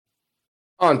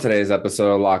On today's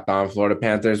episode of Locked On Florida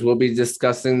Panthers, we'll be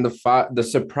discussing the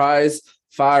surprise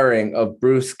firing of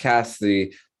Bruce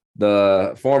Cassidy,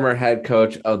 the former head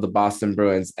coach of the Boston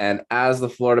Bruins. And as the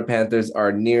Florida Panthers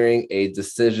are nearing a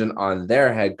decision on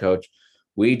their head coach,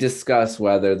 we discuss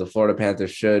whether the Florida Panthers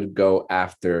should go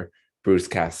after Bruce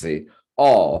Cassidy.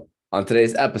 All on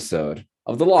today's episode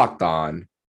of the Locked On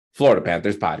Florida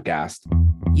Panthers podcast.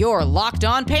 Your Locked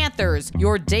On Panthers,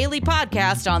 your daily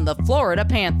podcast on the Florida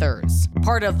Panthers.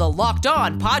 Part of the Locked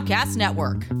On Podcast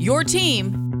Network. Your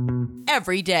team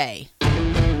every day.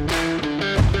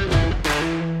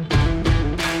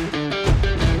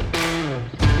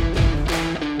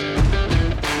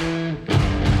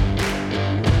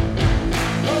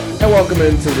 And welcome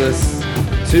into this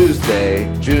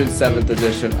Tuesday, June 7th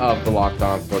edition of the Locked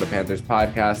On Florida Panthers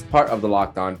podcast, part of the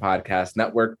Locked On Podcast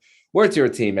Network, where it's your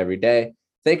team every day.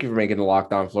 Thank you for making the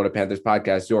Locked On Florida Panthers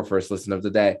podcast your first listen of the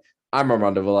day. I'm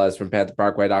Armando Velez from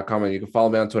PantherParkway.com, and you can follow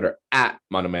me on Twitter at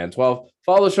MondoMan12.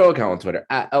 Follow the show account on Twitter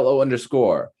at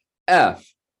LO_FLA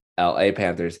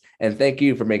Panthers. And thank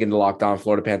you for making the Locked On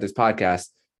Florida Panthers podcast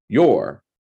your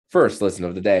first listen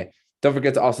of the day. Don't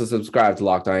forget to also subscribe to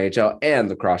Locked On NHL and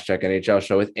the Crosscheck NHL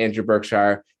show with Andrew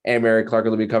Berkshire and Mary Clark.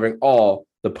 Will be covering all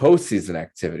the postseason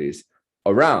activities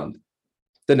around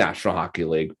the National Hockey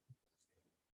League.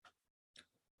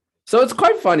 So it's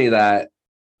quite funny that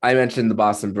I mentioned the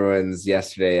Boston Bruins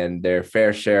yesterday and their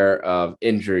fair share of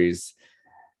injuries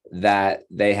that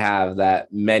they have,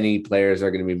 that many players are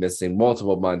going to be missing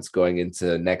multiple months going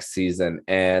into next season.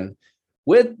 And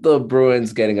with the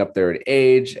Bruins getting up there in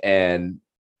age and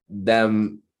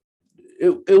them,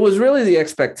 it was really the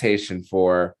expectation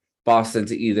for Boston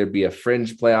to either be a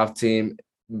fringe playoff team,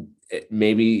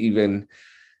 maybe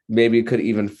it could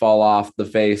even fall off the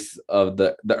face of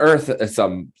the earth.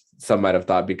 Some might have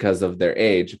thought because of their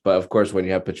age. But of course, when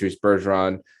you have Patrice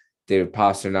Bergeron, David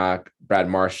Pastrnak, Brad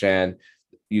Marchand,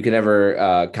 you can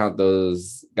never count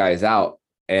those guys out.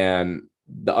 And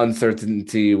the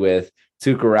uncertainty with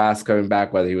Tuukka Rask coming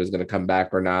back, whether he was going to come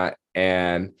back or not.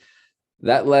 And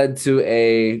that led to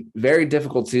a very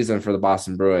difficult season for the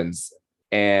Boston Bruins.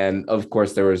 And of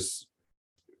course, there was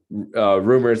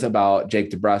rumors about Jake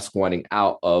DeBrusk wanting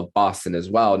out of Boston as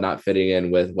well, not fitting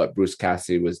in with what Bruce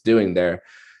Cassidy was doing there.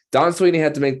 Don Sweeney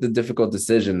had to make the difficult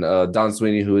decision. Don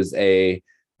Sweeney, who is a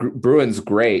Bruins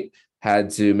great, had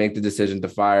to make the decision to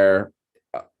fire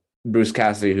Bruce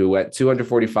Cassidy, who went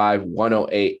 245,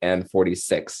 108, and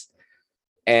 46.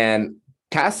 And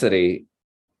Cassidy,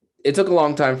 it took a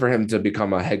long time for him to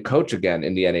become a head coach again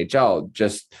in the NHL.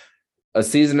 Just a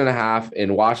season and a half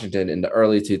in Washington in the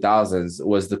early 2000s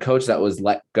was the coach that was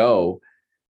let go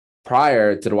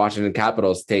prior to the Washington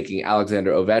Capitals taking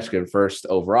Alexander Ovechkin first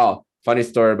overall. Funny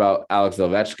story about Alex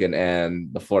Ovechkin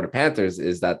and the Florida Panthers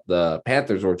is that the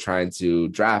Panthers were trying to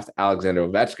draft Alexander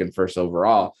Ovechkin first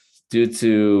overall due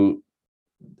to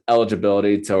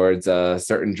eligibility towards a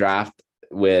certain draft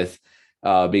with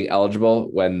being eligible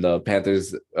when the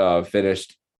Panthers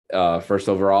finished first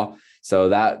overall. So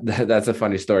that's a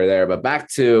funny story there. But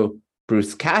back to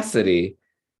Bruce Cassidy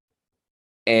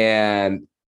and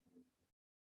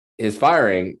his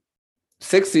firing.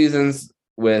 6 seasons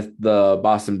with the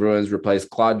Boston Bruins,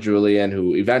 replaced Claude Julien,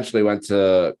 who eventually went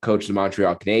to coach the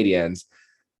Montreal Canadiens,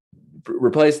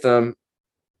 replaced them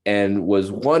and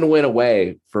was 1 win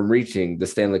away from reaching the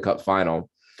Stanley Cup final.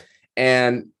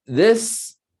 And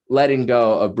this letting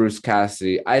go of Bruce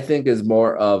Cassidy, I think, is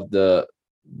more of the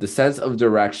sense of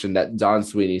direction that Don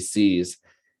Sweeney sees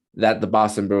that the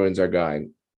Boston Bruins are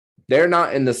going. They're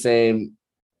not in the same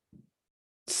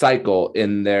cycle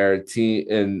in their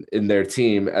team in their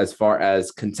team as far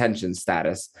as contention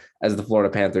status as the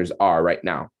Florida Panthers are right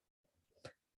now.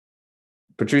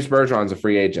 Patrice Bergeron's a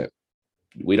free agent.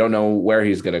 We don't know where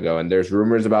he's going to go, and there's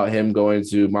rumors about him going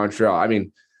to Montreal. I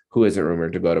mean, who isn't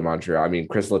rumored to go to Montreal? I mean,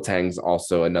 Chris Letang's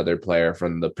also another player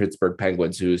from the Pittsburgh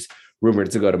Penguins who's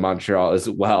rumored to go to Montreal as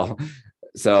well.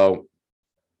 So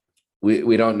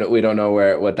we don't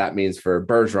know what that means for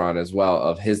Bergeron as well,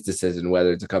 of his decision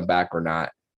whether to come back or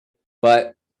not.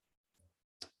 But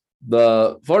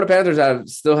the Florida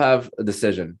Panthers still have a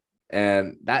decision,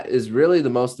 and that is really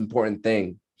the most important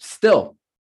thing. Still,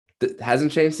 it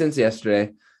hasn't changed since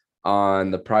yesterday, on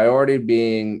the priority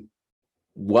being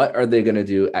what are they going to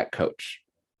do at coach.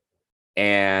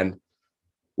 And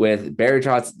with Barry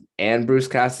Trotz and Bruce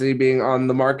Cassidy being on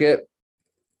the market,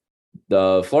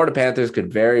 the Florida Panthers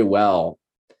could very well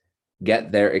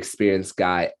get their experienced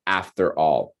guy after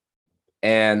all.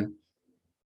 And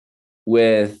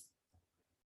with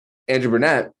Andrew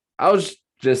Brunette, I was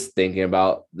just thinking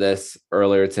about this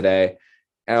earlier today.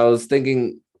 And I was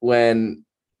thinking when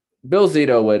Bill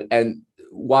Zito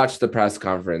watch the press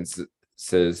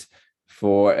conferences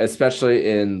for, especially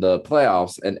in the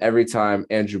playoffs, and every time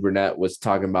Andrew Brunette was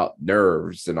talking about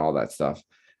nerves and all that stuff,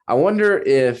 I wonder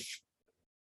if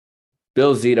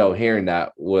Bill Zito hearing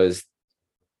that was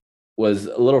a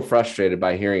little frustrated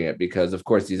by hearing it, because of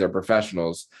course these are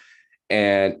professionals.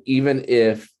 And even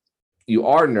if you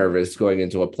are nervous going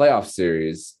into a playoff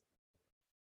series,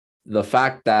 the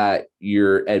fact that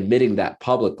you're admitting that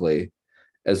publicly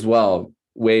as well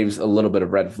waves a little bit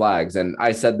of red flags. And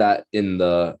I said that in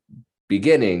the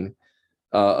beginning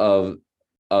of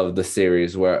the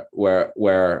series, where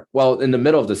well, in the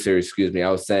middle of the series, excuse me,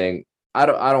 I was saying I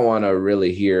don't want to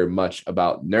really hear much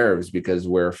about nerves because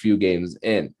we're a few games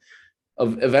in.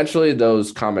 Eventually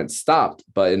those comments stopped,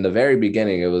 but in the very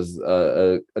beginning it was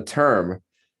a term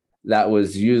that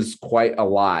was used quite a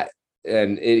lot,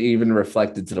 and it even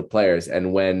reflected to the players.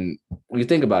 And when you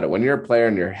think about it, when you're a player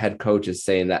and your head coach is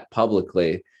saying that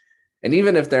publicly, and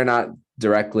even if they're not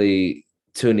directly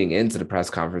tuning into the press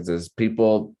conferences,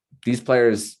 these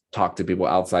players talk to people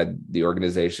outside the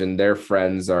organization. Their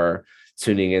friends are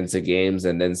tuning into games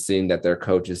and then seeing that their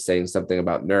coach is saying something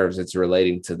about nerves, it's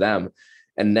relating to them.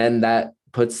 And then that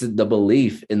puts the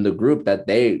belief in the group that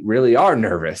they really are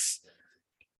nervous.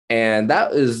 And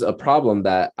that is a problem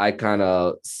that I kind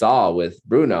of saw with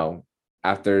Bruno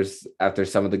after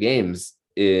some of the games,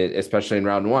 especially in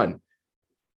round one.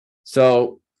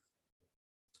 So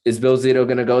is Bill Zito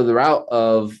going to go the route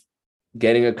of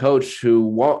getting a coach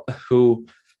who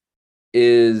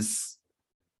is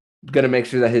going to make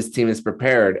sure that his team is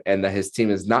prepared and that his team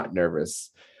is not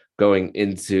nervous going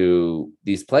into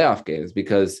these playoff games?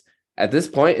 Because at this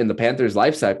point in the Panthers'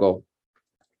 life cycle,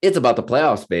 it's about the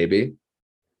playoffs, baby.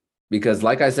 Because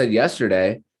like I said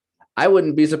yesterday, I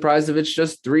wouldn't be surprised if it's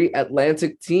just 3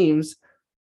 Atlantic teams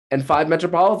and 5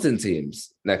 Metropolitan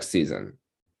teams next season.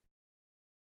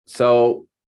 So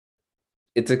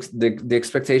it's the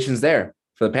expectations there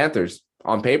for the Panthers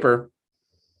on paper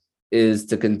is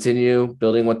to continue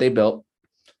building what they built.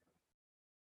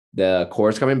 The core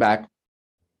is coming back.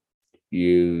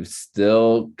 You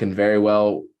still can very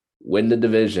well win the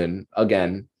division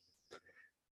again.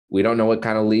 We don't know what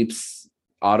kind of leaps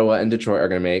Ottawa and Detroit are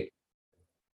going to make.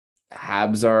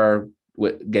 Habs are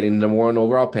getting the number 1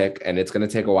 overall pick, and it's going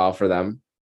to take a while for them.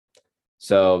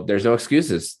 So there's no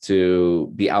excuses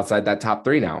to be outside that top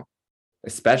 3 now,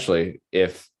 especially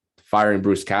if firing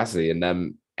Bruce Cassidy and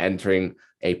them entering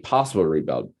a possible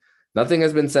rebuild. Nothing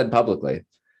has been said publicly,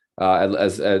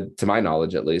 as to my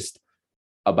knowledge at least,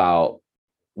 about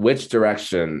which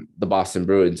direction the Boston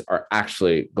Bruins are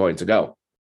actually going to go.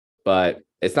 But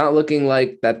it's not looking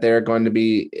like that they're going to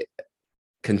be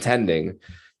contending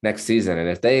next season. And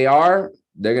if they are,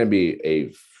 they're going to be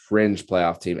a fringe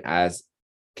playoff team as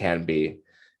can be.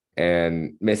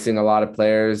 And missing a lot of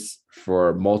players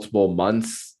for multiple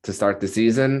months to start the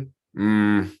season,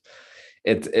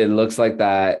 it looks like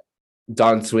that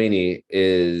Don Sweeney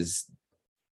is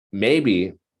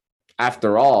maybe,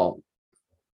 after all,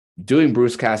 doing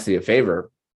Bruce Cassidy a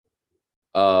favor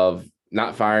of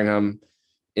not firing him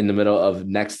in the middle of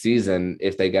next season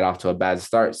if they get off to a bad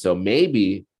start. So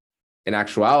maybe in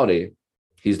actuality,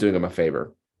 he's doing him a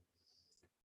favor.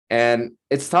 And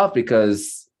it's tough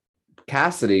because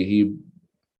Cassidy,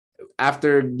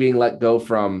 after being let go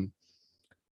from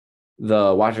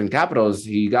the Washington Capitals,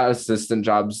 he got assistant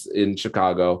jobs in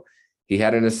Chicago. He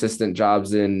had an assistant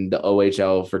jobs in the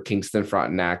OHL for Kingston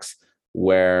Frontenacs,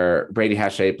 where Brady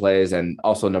Hache plays, and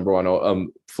also number 1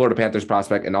 Florida Panthers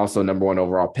prospect and also number 1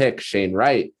 overall pick Shane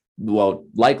Wright, well,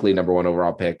 likely number 1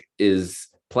 overall pick, is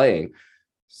playing.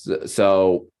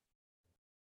 So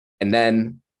and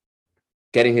then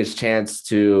getting his chance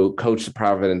to coach the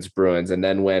Providence Bruins. And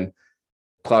then when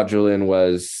Claude Julien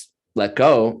was let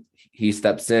go, he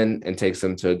steps in and takes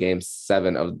them to a game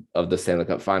 7 of the Stanley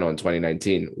Cup final in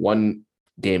 2019, 1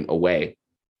 game away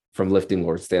from lifting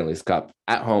Lord Stanley's Cup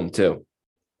at home too.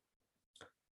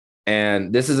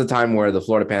 And this is a time where the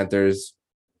Florida Panthers,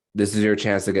 this is your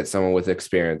chance to get someone with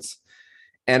experience.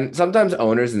 And sometimes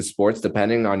owners in sports,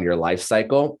 depending on your life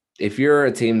cycle, if you're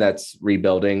a team that's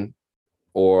rebuilding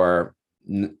or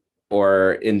in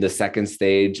the second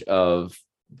stage of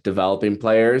developing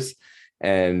players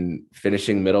and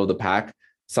finishing middle of the pack,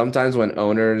 sometimes when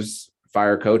owners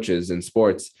fire coaches in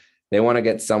sports, they want to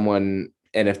get someone.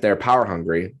 And if they're power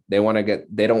hungry, they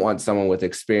don't want someone with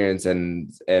experience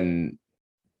and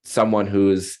someone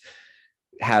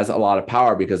has a lot of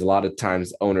power, because a lot of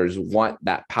times owners want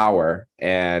that power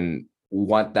and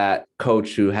want that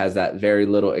coach who has that very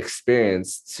little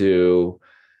experience to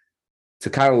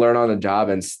kind of learn on the job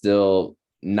and still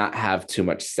not have too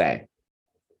much say.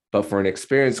 But for an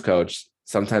experienced coach,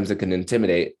 sometimes it can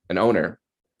intimidate an owner.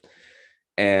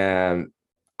 And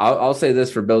I'll say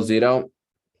this for Bill Zito.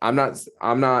 I'm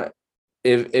not,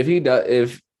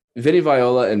 if Vinny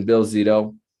Viola and Bill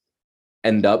Zito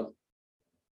end up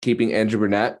keeping Andrew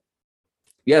Brunette,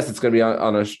 yes, it's going to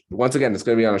be once again, it's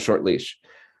going to be on a short leash.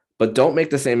 But don't make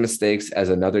the same mistakes as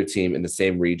another team in the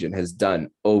same region has done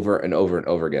over and over and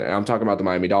over again. And I'm talking about the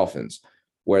Miami Dolphins,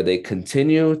 where they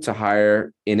continue to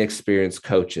hire inexperienced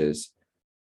coaches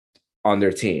on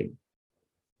their team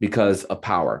because of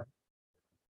power.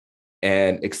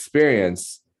 And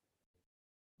experience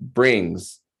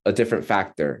brings a different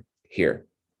factor here.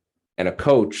 And a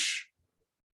coach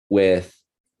with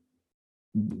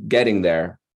getting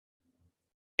there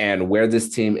and where this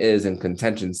team is in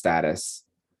contention status,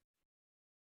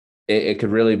 it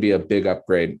could really be a big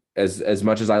upgrade. As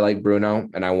much as I like Bruno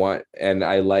and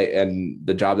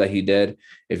the job that he did,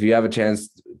 if you have a chance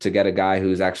to get a guy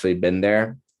who's actually been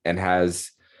there and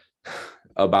has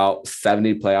about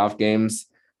 70 playoff games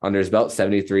under his belt,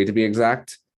 73 to be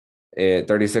exact,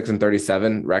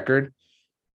 36-37 record,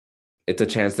 it's a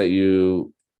chance that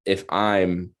if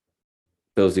I'm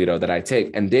Bill Zito, that I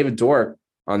take. And David Dork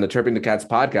on the Chirping the Cats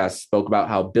podcast spoke about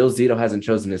how Bill Zito hasn't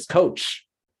chosen his coach.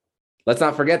 Let's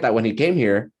not forget that when he came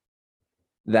here,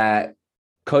 that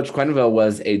Coach Quenneville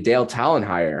was a Dale Talon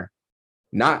hire,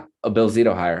 not a Bill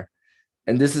Zito hire.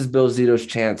 And this is Bill Zito's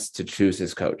chance to choose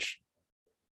his coach.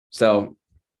 So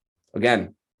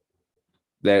again,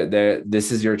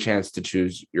 this is your chance to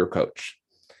choose your coach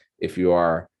if you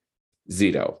are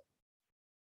Zito.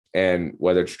 And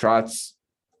whether it's Trotz,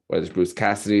 whether it's Bruce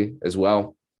Cassidy as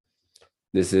well,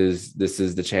 this is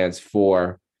the chance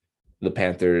for the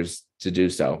Panthers to do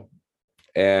so.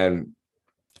 And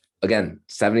again,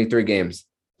 73 games,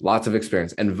 lots of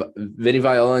experience. And Vinny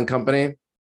Viola and company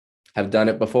have done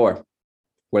it before,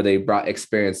 where they brought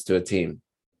experience to a team.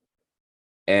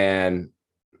 And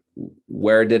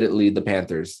where did it lead the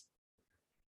Panthers?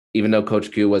 Even though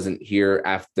Coach Q wasn't here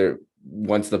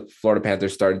once the Florida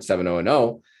Panthers started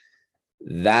 7-0-0,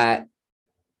 that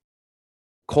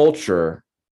culture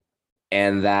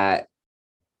and that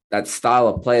style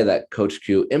of play that Coach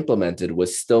Q implemented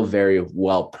was still very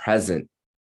well present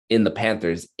in the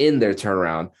Panthers in their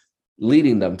turnaround,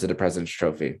 leading them to the President's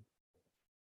Trophy.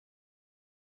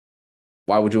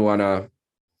 Why would you want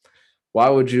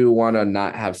to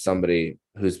not have somebody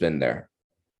who's been there,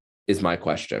 is my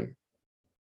question.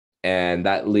 And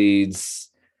that leads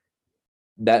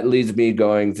me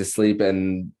going to sleep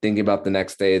and thinking about the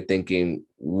next day, thinking,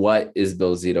 what is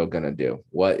Bill Zito going to do?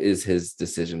 What is his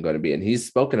decision going to be? And he's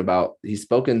spoken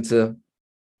to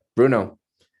Bruno.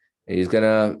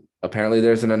 And apparently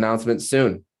there's an announcement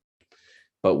soon.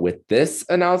 But with this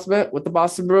announcement with the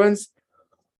Boston Bruins,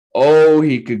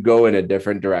 he could go in a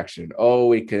different direction.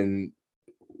 We can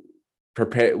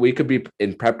prepare. We could be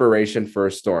in preparation for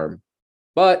a storm,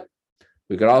 but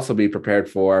we could also be prepared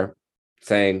for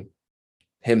saying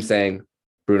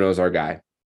Bruno's our guy.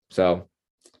 So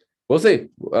we'll see.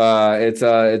 It's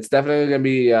definitely going to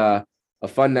be a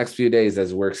fun next few days,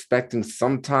 as we're expecting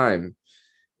some time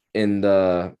and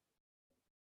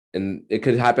it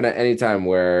could happen at any time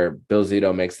where Bill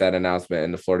Zito makes that announcement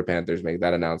and the Florida Panthers make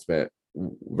that announcement,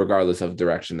 regardless of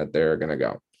direction that they're going to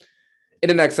go. In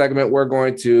the next segment, we're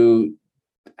going to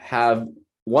have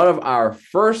one of our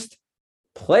first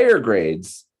player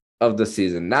grades of the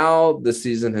season. Now the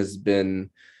season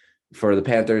for the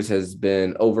Panthers has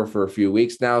been over for a few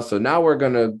weeks now. So now we're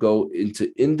going to go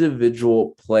into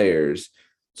individual players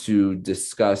to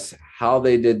discuss how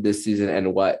they did this season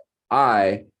and what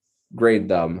I grade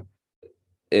them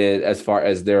as far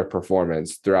as their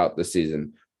performance throughout the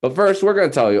season. But first, we're going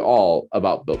to tell you all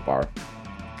about Built Bar.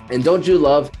 And don't you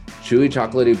love chewy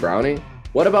chocolatey brownie?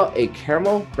 What about a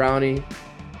caramel brownie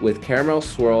with caramel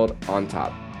swirled on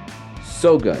top?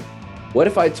 So good. What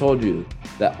if I told you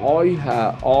that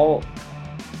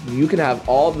you can have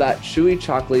all of that chewy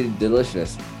chocolatey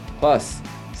deliciousness plus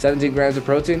 17 grams of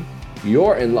protein?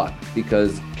 You're in luck,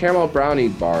 because caramel brownie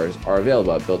bars are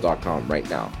available at Built.com right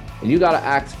now. And you got to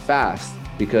act fast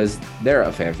because they're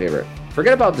a fan favorite.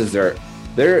 Forget about dessert.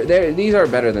 These are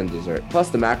better than dessert. Plus,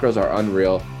 the macros are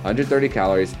unreal. 130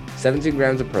 calories, 17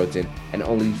 grams of protein, and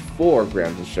only 4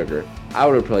 grams of sugar. I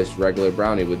would replace regular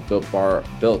brownie with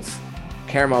Built's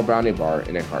caramel brownie bar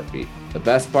in a heartbeat. The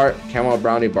best part, caramel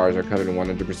brownie bars are covered in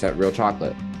 100% real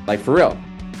chocolate. Like, for real.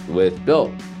 With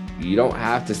Built, you don't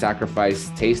have to sacrifice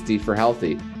tasty for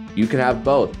healthy. You can have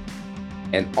both.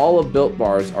 And all of Built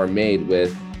bars are made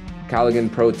with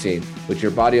collagen protein, which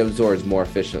your body absorbs more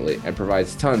efficiently and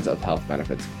provides tons of health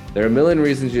benefits. There are a million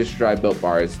reasons you should try Built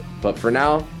bars, but for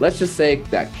now, let's just say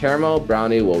that caramel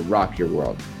brownie will rock your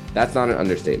world. That's not an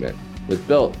understatement. With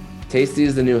Built, tasty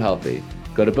is the new healthy.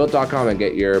 Go to Built.com and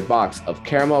get your box of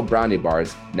caramel brownie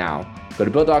bars now. Go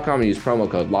to Built.com and use promo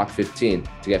code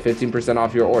LOCK15 to get 15%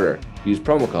 off your order. Use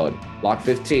promo code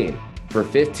LOCK15 for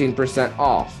 15%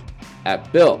 off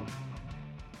at Built.com.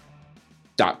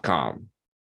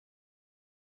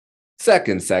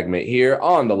 Second segment here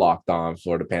on the Locked On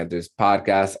Florida Panthers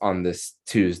podcast on this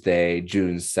Tuesday,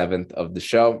 June 7th of the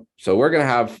show. So we're going to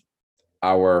have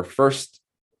our first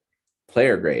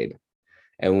player grade.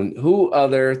 And who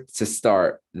other to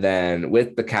start than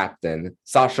with the captain,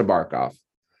 Sasha Barkov.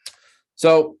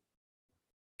 So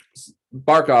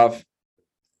Barkov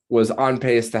was on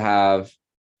pace to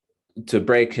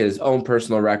break his own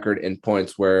personal record in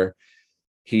points, where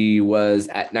he was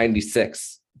at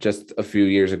 96 just a few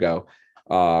years ago.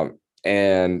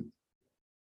 And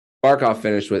Barkov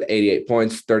finished with 88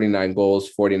 points, 39 goals,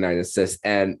 49 assists.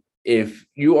 And if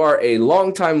you are a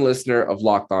longtime listener of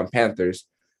Locked On Panthers,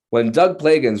 when Doug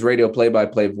Plagens, radio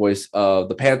play-by-play voice of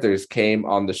the Panthers, came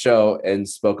on the show and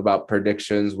spoke about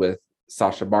predictions with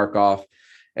Sasha Barkov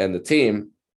and the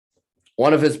team,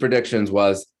 one of his predictions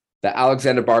was that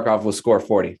Alexander Barkov will score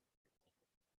 40.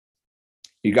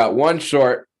 He got one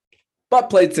short, but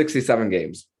played 67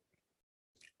 games.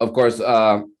 Of course,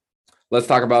 let's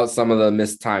talk about some of the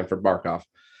missed time for Barkov.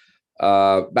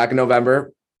 Back in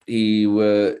November, he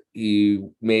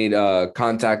made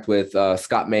contact with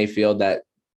Scott Mayfield that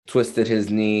twisted his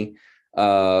knee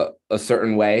a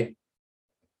certain way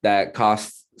that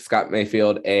cost Scott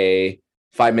Mayfield a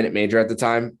 5-minute major at the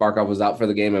time. Barkov was out for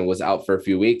the game and was out for a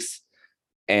few weeks.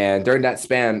 And during that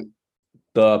span,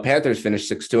 the Panthers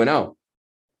finished 6-2-0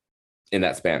 in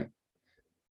that span.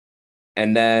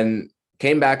 And then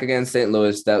came back against St.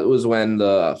 Louis. That was when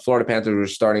the Florida Panthers were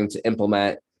starting to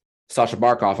implement Sasha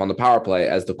Barkov on the power play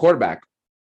as the quarterback.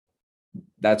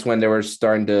 That's when they were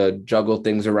starting to juggle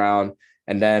things around.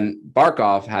 And then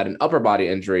Barkov had an upper body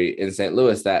injury in St.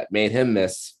 Louis that made him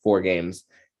miss 4 games.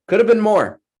 Could have been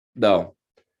more, though.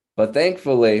 But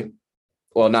thankfully,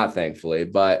 well, not thankfully,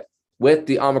 but with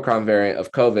the Omicron variant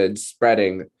of COVID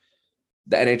spreading,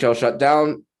 the NHL shut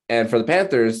down. And for the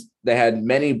Panthers, they had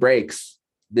many breaks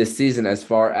this season as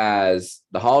far as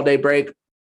the holiday break,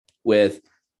 with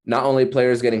not only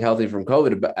players getting healthy from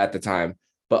COVID at the time,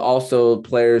 but also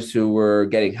players who were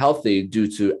getting healthy due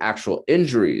to actual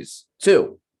injuries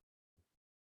too.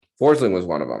 Forsling was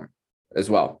one of them as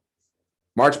well.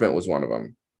 Marchment was one of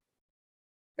them.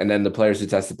 And then the players who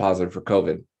tested positive for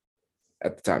COVID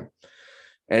at the time.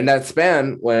 And that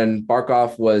span, when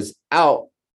Barkov was out,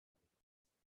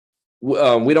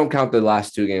 we don't count the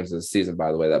last 2 games of the season,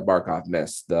 by the way, that Barkov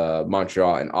missed, the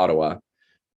Montreal and Ottawa.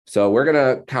 So we're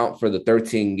going to count for the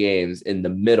 13 games in the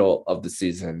middle of the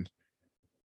season.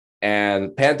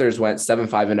 And Panthers went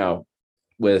 7-5-0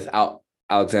 without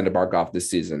Alexander Barkov this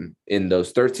season in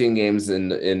those 13 games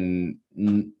in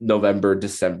November,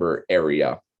 December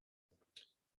area.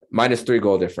 -3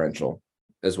 goal differential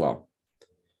as well.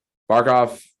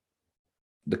 Barkov,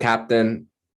 the captain,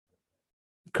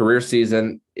 career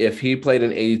season, if he played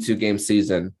an 82-game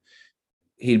season,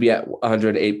 he'd be at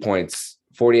 108 points,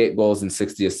 48 goals and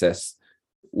 60 assists,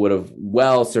 would have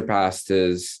well surpassed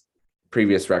his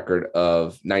previous record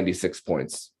of 96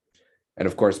 points. And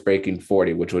of course, breaking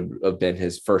 40, which would have been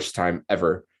his first time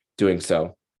ever doing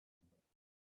so.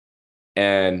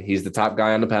 And he's the top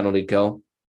guy on the penalty kill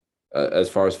as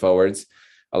far as forwards,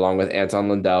 along with Anton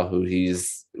Lundell,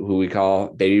 who we call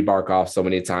Baby Barkov so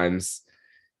many times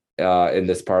in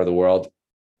this part of the world.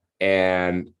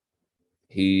 And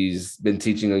he's been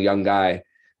teaching a young guy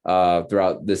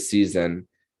throughout this season,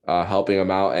 helping him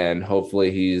out. And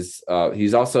hopefully he's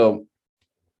also,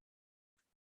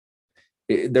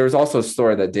 there was also a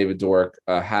story that David Dwork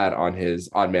had on his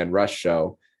Odd Man Rush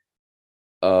show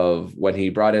of when he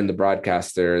brought in the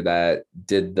broadcaster that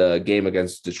did the game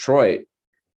against Detroit,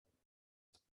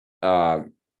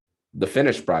 the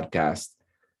Finnish broadcast.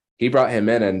 He brought him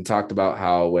in and talked about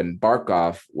how when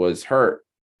Barkov was hurt,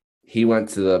 he went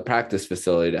to the practice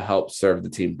facility to help serve the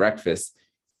team breakfast.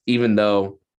 Even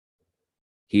though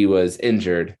he was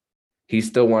injured, he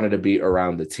still wanted to be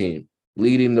around the team,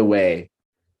 leading the way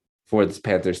for this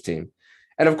Panthers team.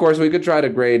 And of course, we could try to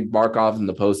grade Barkov in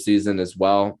the postseason as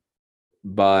well,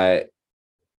 but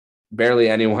barely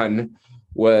anyone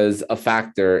was a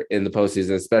factor in the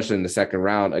postseason, especially in the second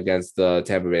round against the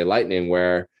Tampa Bay Lightning,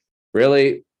 where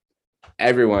really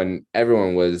everyone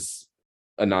was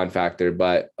a non-factor.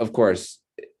 But of course,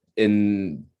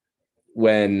 when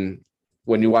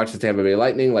you watch the Tampa Bay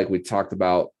Lightning, like we talked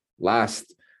about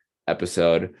last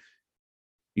episode,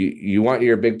 you want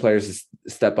your big players to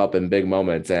step up in big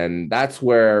moments. And that's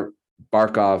where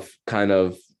Barkov kind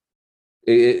of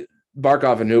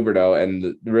Barkov and Huberdeau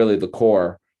and really the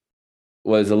core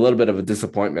was a little bit of a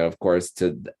disappointment, of course,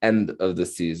 to the end of the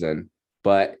season.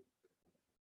 But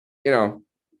you know,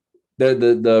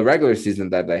 the regular season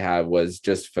that they had was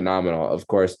just phenomenal. Of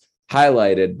course,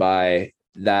 highlighted by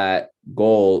that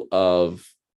goal of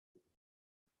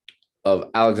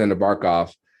Alexander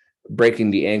Barkov breaking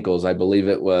the ankles. I believe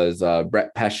it was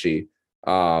Brett Pesce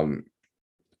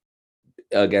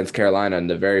against Carolina in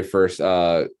the very first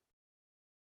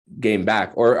game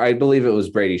back, or I believe it was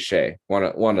Brady Shea, one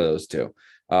of those two.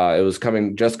 It was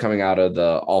coming out of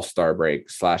the All-Star break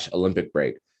 / Olympic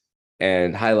break,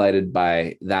 and highlighted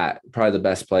by that, probably the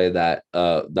best play that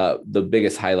the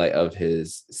biggest highlight of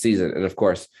his season. And of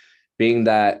course, being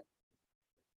that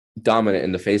dominant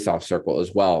in the faceoff circle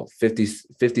as well,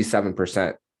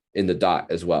 57% in the dot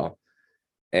as well.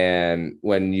 And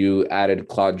when you added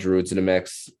Claude Giroux to the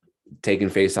mix, taking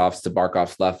faceoffs to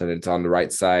Barkov's left and it's on the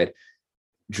right side,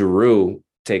 Giroux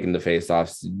taking the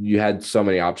faceoffs, you had so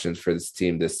many options for this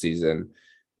team this season.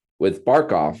 With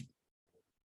Barkov,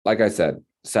 like I said,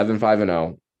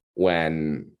 7-5-0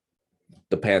 when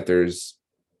the Panthers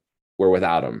were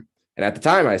without him. And at the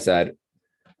time I said,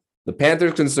 the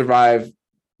Panthers can survive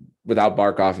without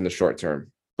Barkov in the short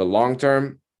term, but long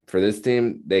term for this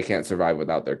team, they can't survive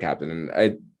without their captain. And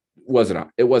it wasn't a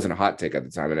hot take at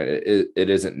the time, and it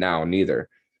isn't now neither.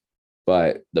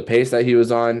 But the pace that he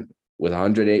was on with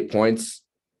 108 points,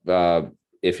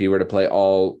 if he were to play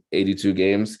all 82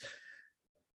 games,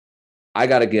 I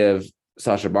got to give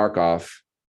Sasha Barkov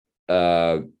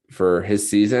for his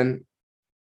season.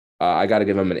 I got to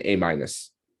give him an A-,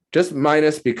 just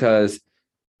minus because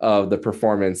of the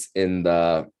performance in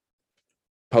the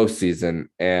postseason,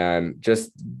 and just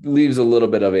leaves a little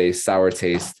bit of a sour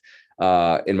taste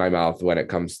in my mouth when it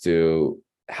comes to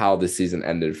how the season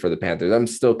ended for the Panthers. I'm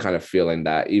still kind of feeling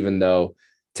that, even though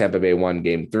Tampa Bay won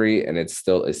game 3 and it's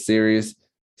still a series,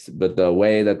 but the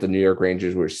way that the New York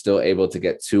Rangers were still able to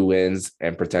get 2 wins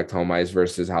and protect home ice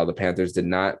versus how the Panthers did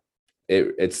not,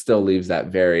 it still leaves that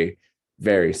very,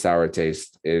 very sour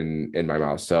taste in my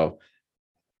mouth. So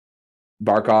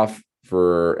Barkov,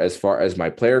 for as far as my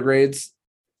player grades,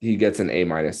 he gets an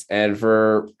A-. And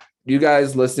for you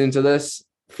guys listening to this,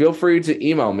 feel free to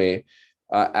email me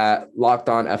at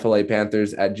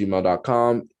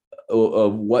lockedonflapanthers@gmail.com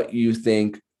of what you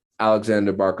think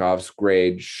Alexander Barkov's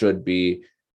grade should be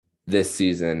this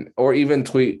season, or even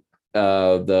tweet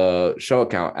the show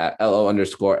account at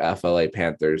LO_FLA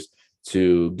Panthers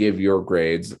to give your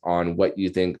grades on what you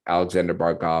think Alexander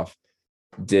Barkov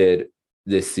did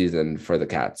this season for the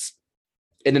Cats.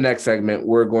 In the next segment,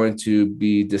 we're going to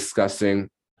be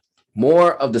discussing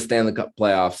more of the Stanley Cup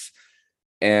playoffs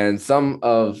and some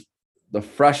of the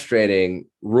frustrating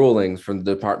rulings from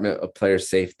the Department of Player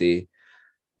Safety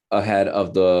ahead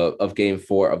of Game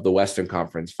 4 of the Western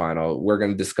Conference Final. We're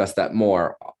going to discuss that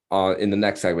more in the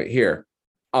next segment here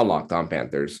on Locked On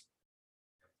Panthers.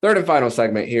 Third and final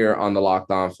segment here on the Locked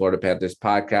On Florida Panthers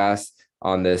podcast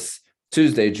on this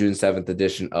Tuesday, June 7th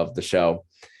edition of the show.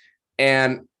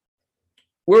 And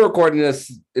we're recording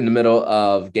this in the middle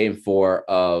of Game 4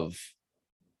 of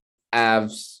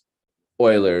Avs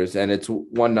Oilers, and it's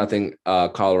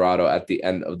 1-0 Colorado at the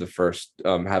end of the first.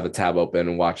 Have a tab open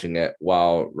and watching it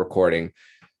while recording.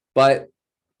 But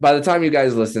by the time you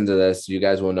guys listen to this, you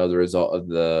guys will know the result of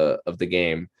the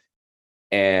game,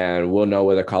 and we'll know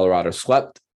whether Colorado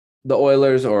swept the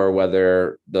Oilers or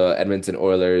whether the Edmonton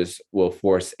Oilers will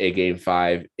force a Game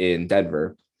 5 in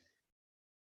Denver.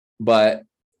 But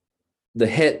the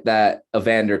hit that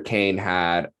Evander Kane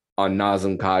had on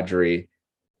Nazem Kadri,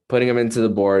 putting him into the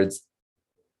boards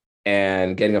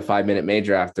and getting a 5-minute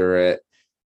major after it,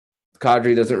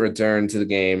 Kadri doesn't return to the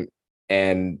game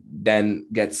and then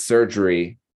gets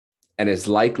surgery and is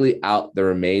likely out the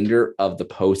remainder of the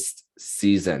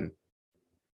postseason.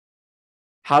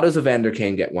 How does Evander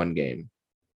Kane get 1 game?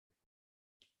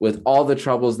 With all the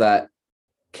troubles that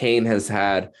Kane has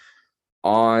had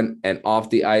on and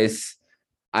off the ice,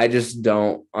 I just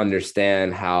don't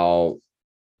understand how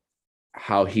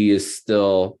he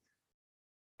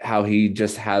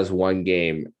just has 1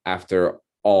 game after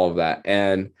all of that.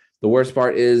 And the worst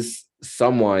part is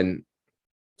someone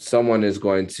is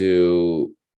going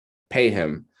to pay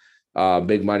him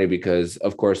big money because,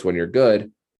 of course, when you're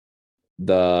good,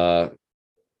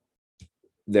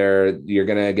 you're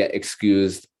going to get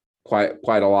excused quite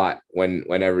a lot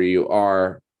whenever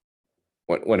you're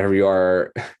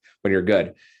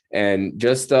good. And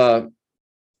just the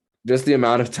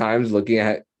amount of times, looking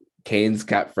at Kane's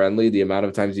cap friendly, the amount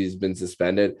of times he's been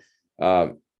suspended,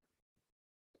 1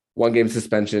 game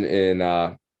suspension in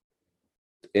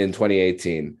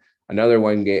 2018. another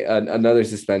one game, another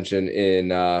suspension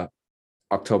in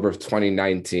October of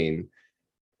 2019,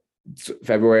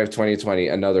 February of 2020,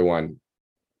 another one.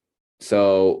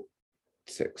 So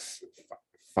 6,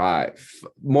 5,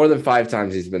 more than 5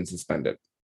 times he's been suspended.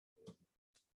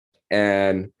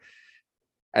 And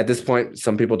at this point,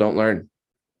 some people don't learn.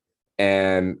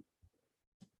 And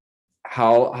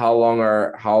how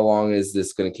long is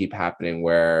this going to keep happening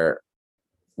where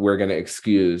we're going to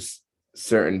excuse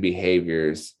certain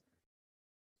behaviors?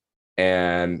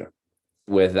 And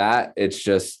with that, it's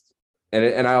just,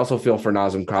 and I also feel for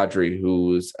Nazem Kadri,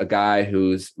 who's a guy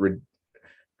who's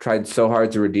tried so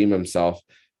hard to redeem himself.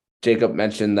 Jacob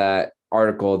mentioned that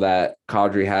article that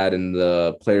Kadri had in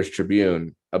the Players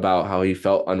Tribune about how he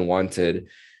felt unwanted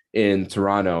in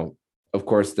Toronto. Of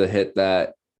course, the hit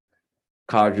that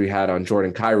Kadri had on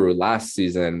Jordan Kyrou last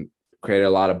season created a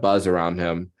lot of buzz around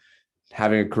him.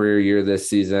 Having a career year this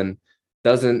season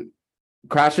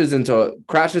crashes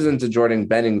into Jordan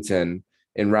Bennington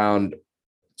in round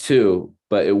 2,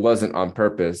 but it wasn't on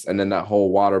purpose. And then that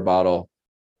whole water bottle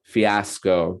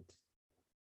fiasco,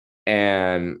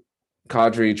 and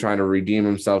Kadri trying to redeem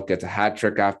himself, gets a hat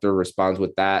trick after, responds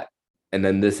with that, and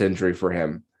then this injury for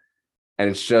him. And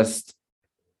it's just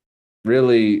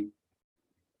really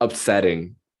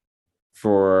upsetting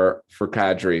for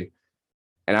Kadri,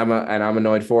 and I'm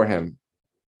annoyed for him.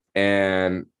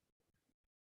 And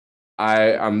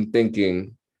I'm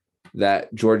thinking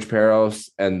that George Peros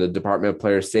and the Department of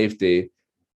Player Safety,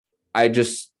 I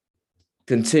just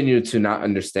continue to not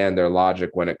understand their logic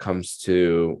when it comes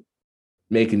to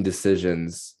making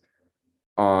decisions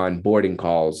on boarding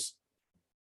calls.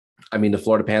 I mean, the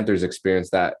Florida Panthers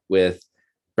experienced that with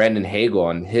Brandon Hagel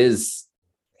on his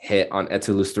hit on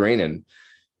Eetu Luostarinen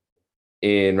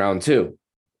in round 2.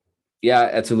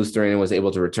 Yeah, Eetu Luostarinen was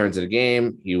able to return to the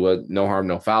game. He was no harm,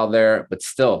 no foul there, but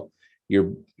still,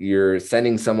 you're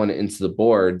sending someone into the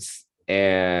boards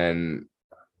and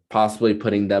possibly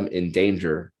putting them in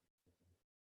danger,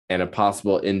 and a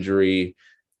possible injury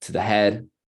to the head,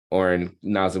 or in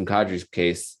Nazem Kadri's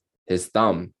case, his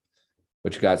thumb,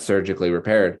 which got surgically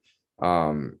repaired.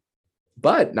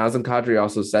 But Nazem Kadri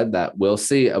also said that we'll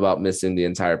see about missing the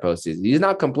entire postseason. He's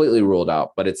not completely ruled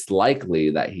out, but it's likely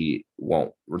that he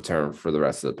won't return for the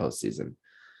rest of the postseason.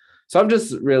 So I'm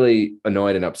just really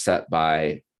annoyed and upset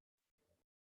by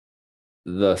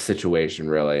the situation,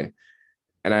 really.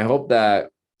 And I hope that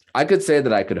I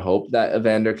could hope that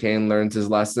Evander Kane learns his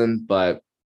lesson, but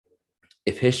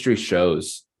if history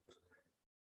shows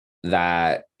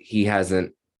that he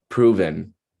hasn't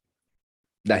proven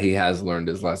that he has learned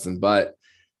his lesson, but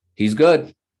he's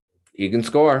good. He can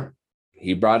score.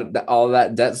 He brought all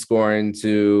that debt scoring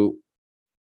to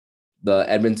the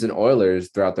Edmonton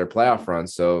Oilers throughout their playoff run.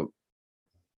 So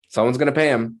someone's going to pay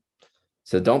him.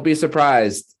 So don't be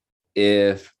surprised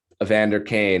if Evander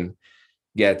Kane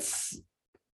gets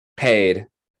paid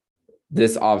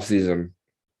this offseason,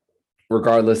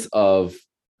 regardless of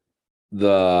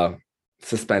the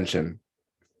suspension,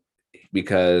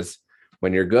 because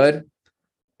when you're good,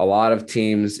 a lot of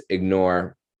teams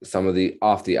ignore some of the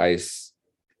off the ice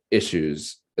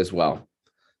issues as well.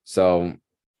 So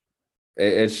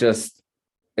it's just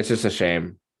a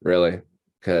shame, really,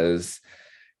 because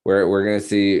we're going to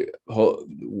see,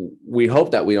 we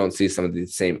hope that we don't see some of the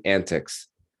same antics.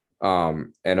 And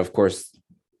of course,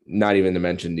 not even to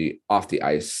mention the off the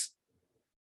ice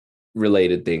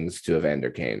related things to Evander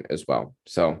Kane as well.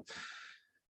 So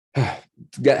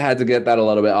had to get that a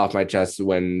little bit off my chest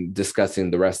when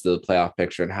discussing the rest of the playoff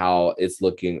picture and how it's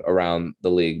looking around the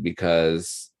league,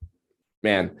 because,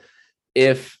 man,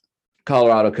 if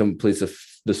Colorado completes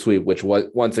the sweep, which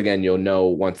once again, you'll know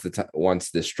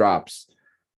once this drops,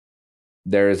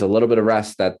 there is a little bit of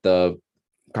rest that the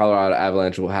Colorado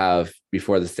Avalanche will have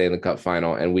before the Stanley Cup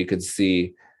final, and we could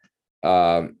see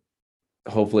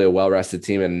hopefully a well-rested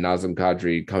team and Nazem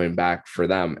Kadri coming back for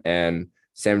them. And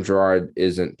Sam Girard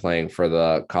isn't playing for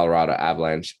the Colorado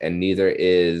Avalanche, and neither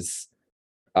is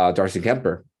Darcy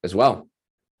Kuemper as well.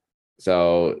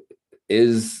 So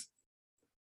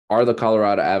are the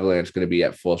Colorado Avalanche going to be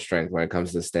at full strength when it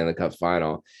comes to the Stanley Cup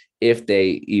final if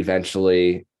they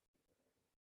eventually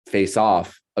face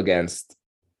off against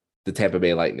the Tampa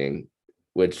Bay Lightning,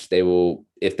 which they will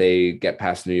if they get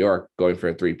past New York, going for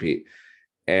a three-peat?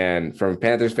 And from a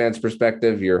Panthers fans'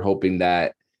 perspective, you're hoping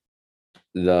that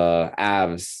the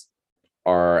Avs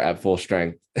are at full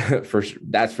strength.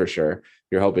 That's for sure.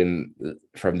 You're hoping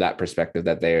from that perspective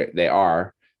that they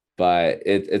are, but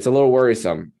it's a little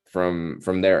worrisome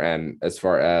from their end as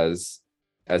far as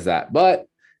that. But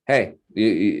hey,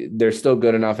 they're still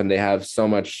good enough, and they have so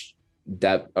much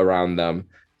depth around them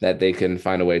that they can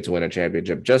find a way to win a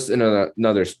championship. Just in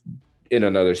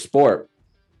another sport,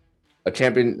 a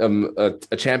champion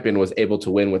was able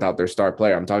to win without their star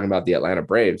player. I'm talking about the Atlanta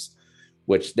Braves,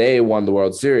 which they won the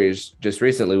World Series just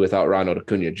recently without Ronald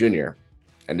Acuna Jr.,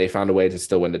 and they found a way to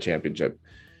still win the championship.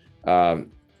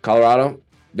 Colorado,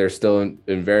 they're still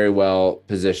in very well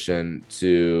position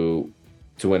to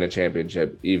win a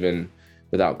championship, even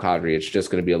without Kadri. It's just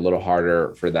going to be a little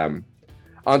harder for them.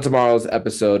 On tomorrow's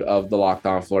episode of the Locked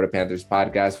On Florida Panthers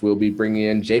podcast, we'll be bringing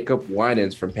in Jacob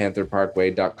Winans from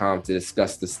PantherParkway.com to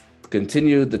discuss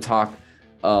continue the talk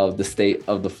of the state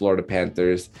of the Florida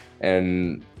Panthers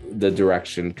and the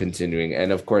direction continuing.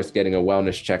 And of course, getting a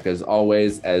wellness check as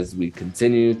always, as we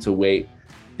continue to wait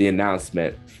the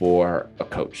announcement for a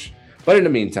coach. But in the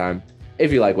meantime,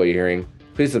 if you like what you're hearing,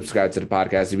 please subscribe to the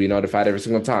podcast to be notified every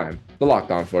single time the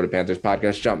Locked On Florida Panthers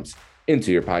podcast jumps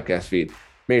into your podcast feed.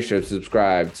 Make sure to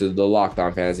subscribe to the Locked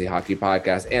On Fantasy Hockey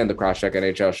podcast and the Crosscheck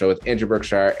NHL show with Andrew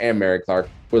Berkshire and Mary Clark,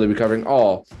 where they'll be covering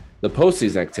all the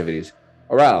postseason activities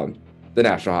around the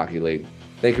National Hockey League.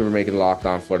 Thank you for making the Locked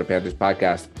On Florida Panthers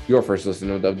podcast your first listen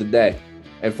of the day.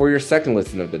 And for your second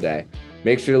listen of the day,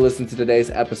 make sure to listen to today's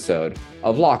episode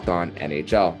of Locked On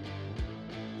NHL.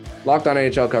 Locked On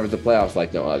NHL covers the playoffs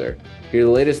like no other. Hear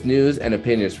the latest news and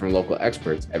opinions from local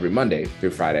experts every Monday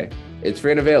through Friday. It's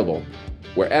free and available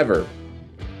wherever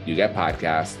you get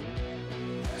podcasts.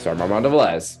 So I'm Armando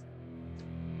Velez,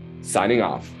 signing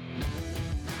off.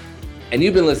 And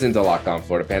you've been listening to Locked On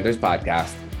Florida Panthers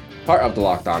podcast, part of the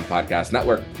Locked On Podcast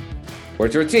Network, where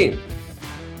it's your team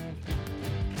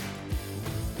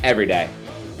every day.